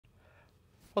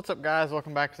What's up guys,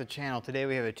 welcome back to the channel. Today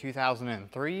we have a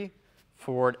 2003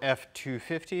 Ford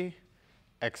F250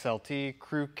 XLT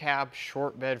crew cab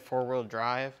short bed 4-wheel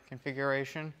drive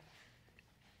configuration.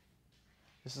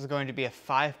 This is going to be a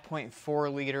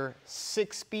 5.4 liter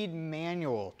 6-speed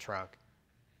manual truck.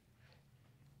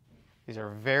 These are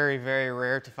very, very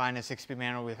rare to find a 6-speed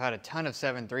manual. We've had a ton of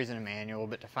 7.3s in a manual,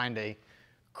 but to find a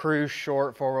crew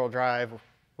short 4-wheel drive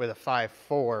with a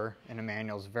 5.4 in a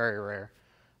manual is very rare.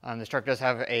 This truck does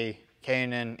have a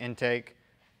K&N intake,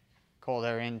 cold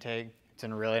air intake. It's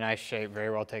in really nice shape, very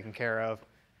well taken care of.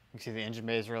 You can see the engine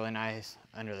bay is really nice.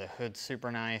 Under the hood's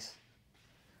super nice.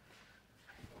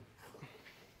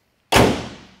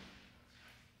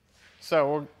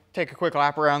 So we'll take a quick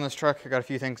lap around this truck. I got a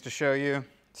few things to show you.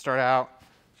 Start out,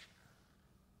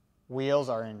 wheels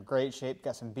are in great shape.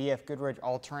 Got some BF Goodrich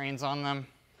all-terrains on them.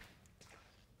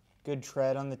 Good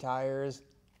tread on the tires.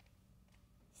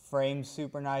 Frame's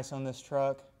super nice on this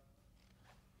truck.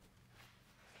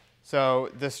 So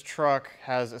this truck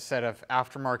has a set of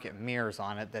aftermarket mirrors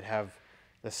on it that have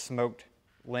the smoked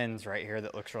lens right here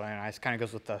that looks really nice. Kind of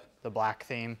goes with the black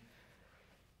theme.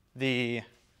 The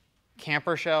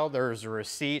camper shell, there's a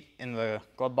receipt in the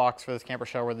glove box for this camper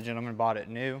shell where the gentleman bought it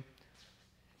new.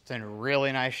 It's in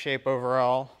really nice shape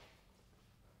overall.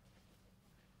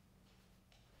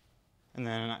 And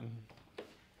then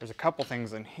there's a couple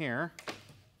things in here.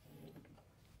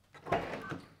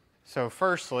 So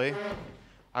firstly,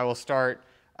 I will start,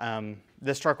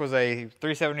 this truck was a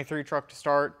 373 truck to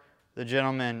start. The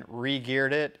gentleman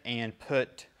re-geared it and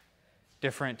put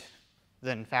different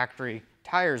than factory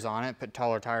tires on it, put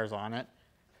taller tires on it.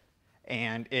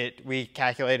 And we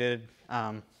calculated,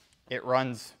 it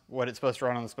runs what it's supposed to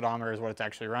run on the speedometer is what it's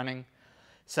actually running.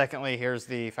 Secondly, here's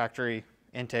the factory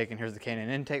intake and here's the K&N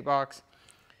intake box.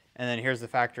 And then here's the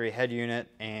factory head unit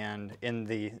and in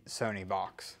the Sony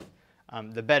box.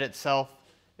 The bed itself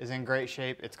is in great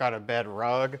shape. It's got a bed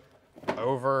rug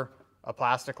over a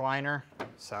plastic liner.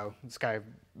 So this guy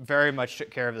very much took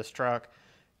care of this truck.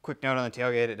 Quick note on the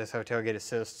tailgate, it does have a tailgate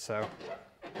assist, so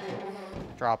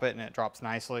drop it and it drops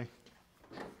nicely.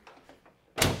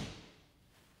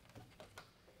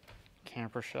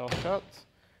 Camper shell shuts,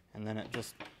 and then it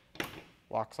just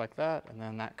locks like that, and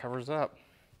then that covers up.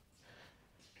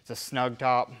 It's a snug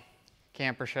top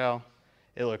camper shell.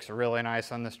 It looks really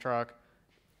nice on this truck.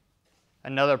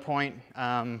 Another point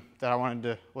that I wanted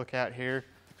to look at here,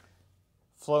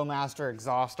 Flowmaster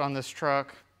exhaust on this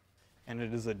truck, and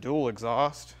it is a dual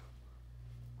exhaust.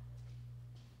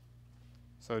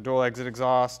 So dual exit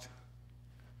exhaust,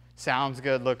 sounds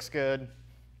good, looks good.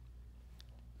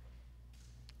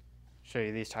 Show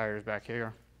you these tires back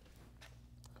here.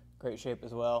 Great shape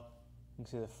as well. You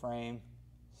can see the frame,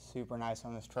 super nice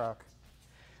on this truck.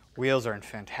 Wheels are in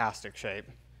fantastic shape.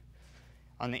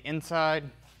 On the inside,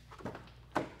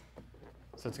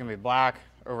 so it's gonna be black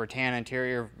over tan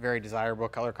interior, very desirable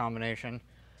color combination.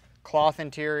 Cloth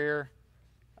interior,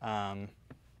 got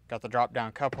the drop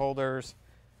down cup holders.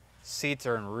 Seats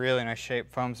are in really nice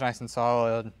shape, foam's nice and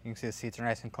solid. You can see the seats are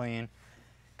nice and clean.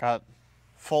 Got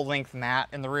full length mat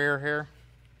in the rear here.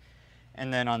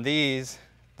 And then on these,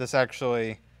 this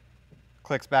actually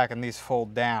clicks back and these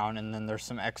fold down, and then there's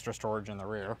some extra storage in the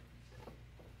rear.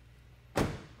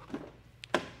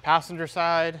 Passenger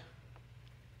side,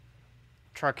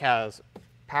 truck has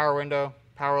power window,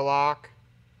 power lock,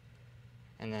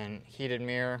 and then heated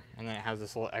mirror, and then it has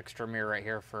this little extra mirror right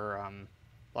here for, a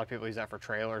lot of people use that for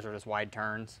trailers or just wide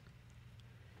turns.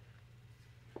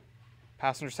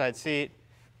 Passenger side seat,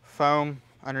 foam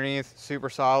underneath,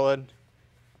 super solid.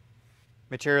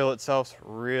 Material itself's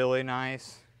really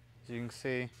nice, as you can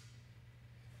see.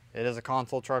 It is a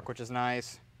console truck, which is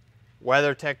nice.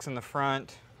 WeatherTech's in the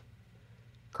front.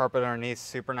 Carpet underneath,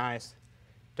 super nice.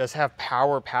 Does have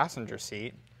power passenger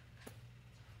seat.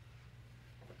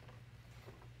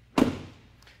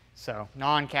 So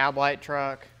non-cab light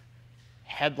truck.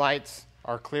 Headlights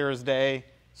are clear as day,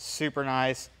 super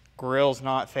nice. Grill's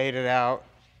not faded out.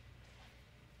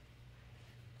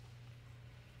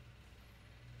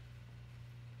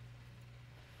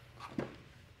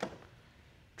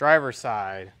 Driver's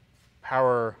side,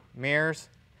 power mirrors,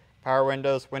 power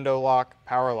windows, window lock,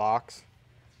 power locks.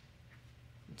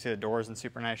 You see the doors in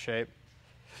super nice shape.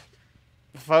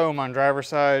 Foam on driver's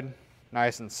side,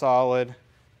 nice and solid.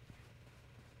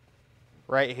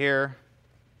 Right here,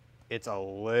 it's a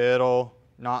little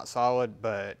not solid,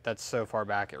 but that's so far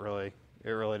back it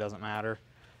really doesn't matter.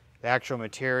 The actual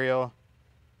material,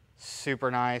 super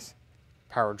nice.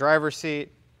 Power driver's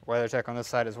seat, WeatherTech on this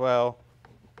side as well.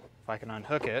 If I can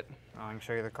unhook it, I can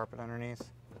show you the carpet underneath.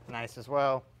 Nice as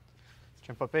well.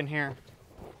 Jump up in here.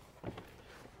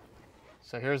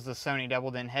 So here's the Sony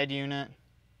double-din head unit.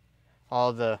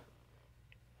 All the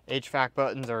HVAC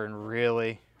buttons are in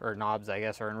or knobs I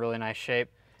guess, are in really nice shape.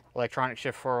 Electronic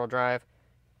shift 4-wheel drive,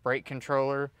 brake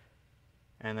controller,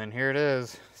 and then here it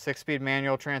is, 6-speed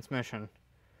manual transmission.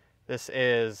 This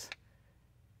is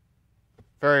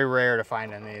very rare to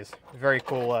find in these. Very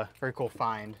cool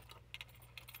find.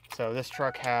 So this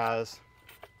truck has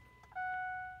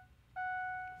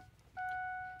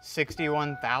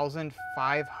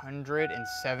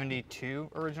 61,572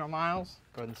 original miles.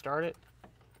 Go ahead and start it.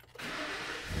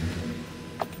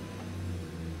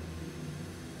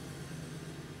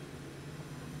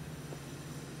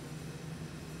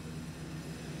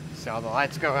 See how the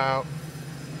lights go out.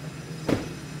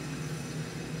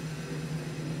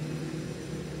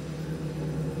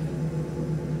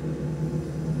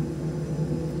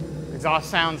 Exhaust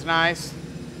sounds nice.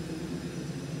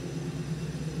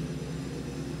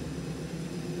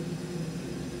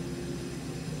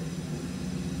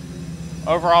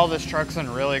 Overall, this truck's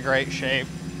in really great shape.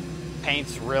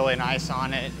 Paint's really nice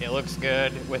on it. It looks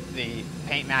good with the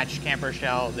paint matched camper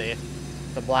shell, the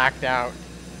blacked out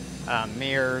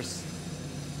mirrors.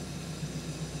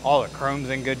 All the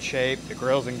chrome's in good shape. The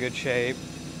grill's in good shape.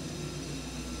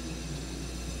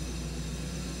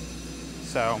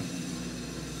 So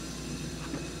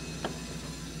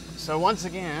once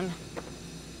again,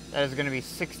 that is going to be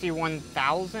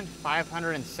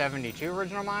 61,572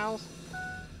 original miles.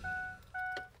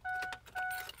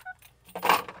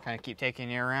 Kind of keep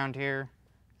taking you around here.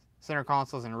 Center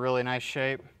console's in really nice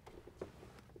shape.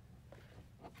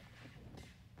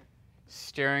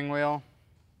 Steering wheel.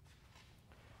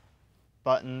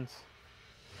 Buttons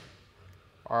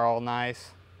are all nice.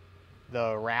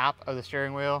 The wrap of the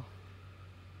steering wheel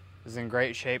is in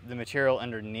great shape. The material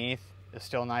underneath is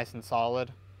still nice and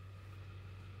solid.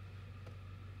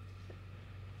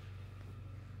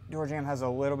 Door jamb has a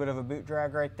little bit of a boot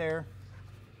drag right there.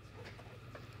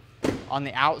 On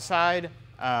the outside,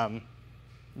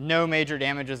 no major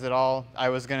damages at all. I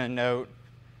was gonna note,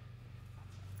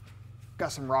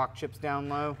 got some rock chips down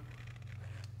low,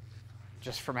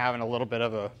 just from having a little bit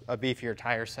of a beefier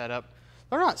tire setup.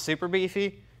 They're not super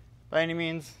beefy by any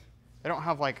means. They don't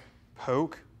have like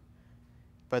poke,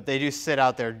 but they do sit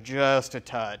out there just a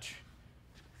touch.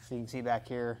 So you can see back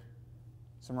here,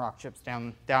 some rock chips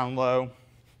down low.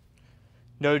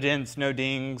 No dents, no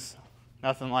dings,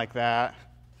 nothing like that.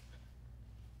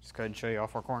 Just go ahead and show you all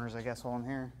 4 corners, I guess, while I'm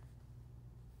here.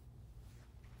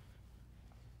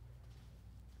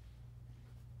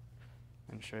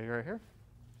 And show you right here.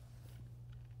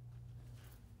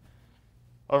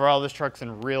 Overall, this truck's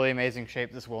in really amazing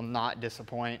shape. This will not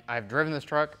disappoint. I've driven this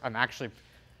truck. I'm actually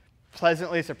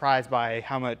pleasantly surprised by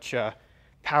how much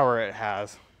power it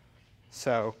has.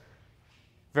 So,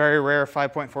 very rare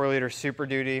 5.4 liter Super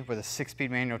Duty with a 6-speed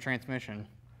manual transmission.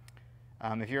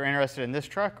 If you're interested in this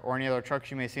truck or any other trucks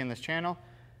you may see on this channel,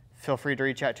 feel free to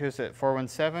reach out to us at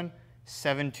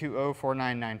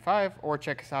 417-720-4995 or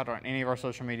check us out on any of our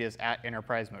social medias at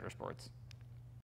Enterprise Motorsports.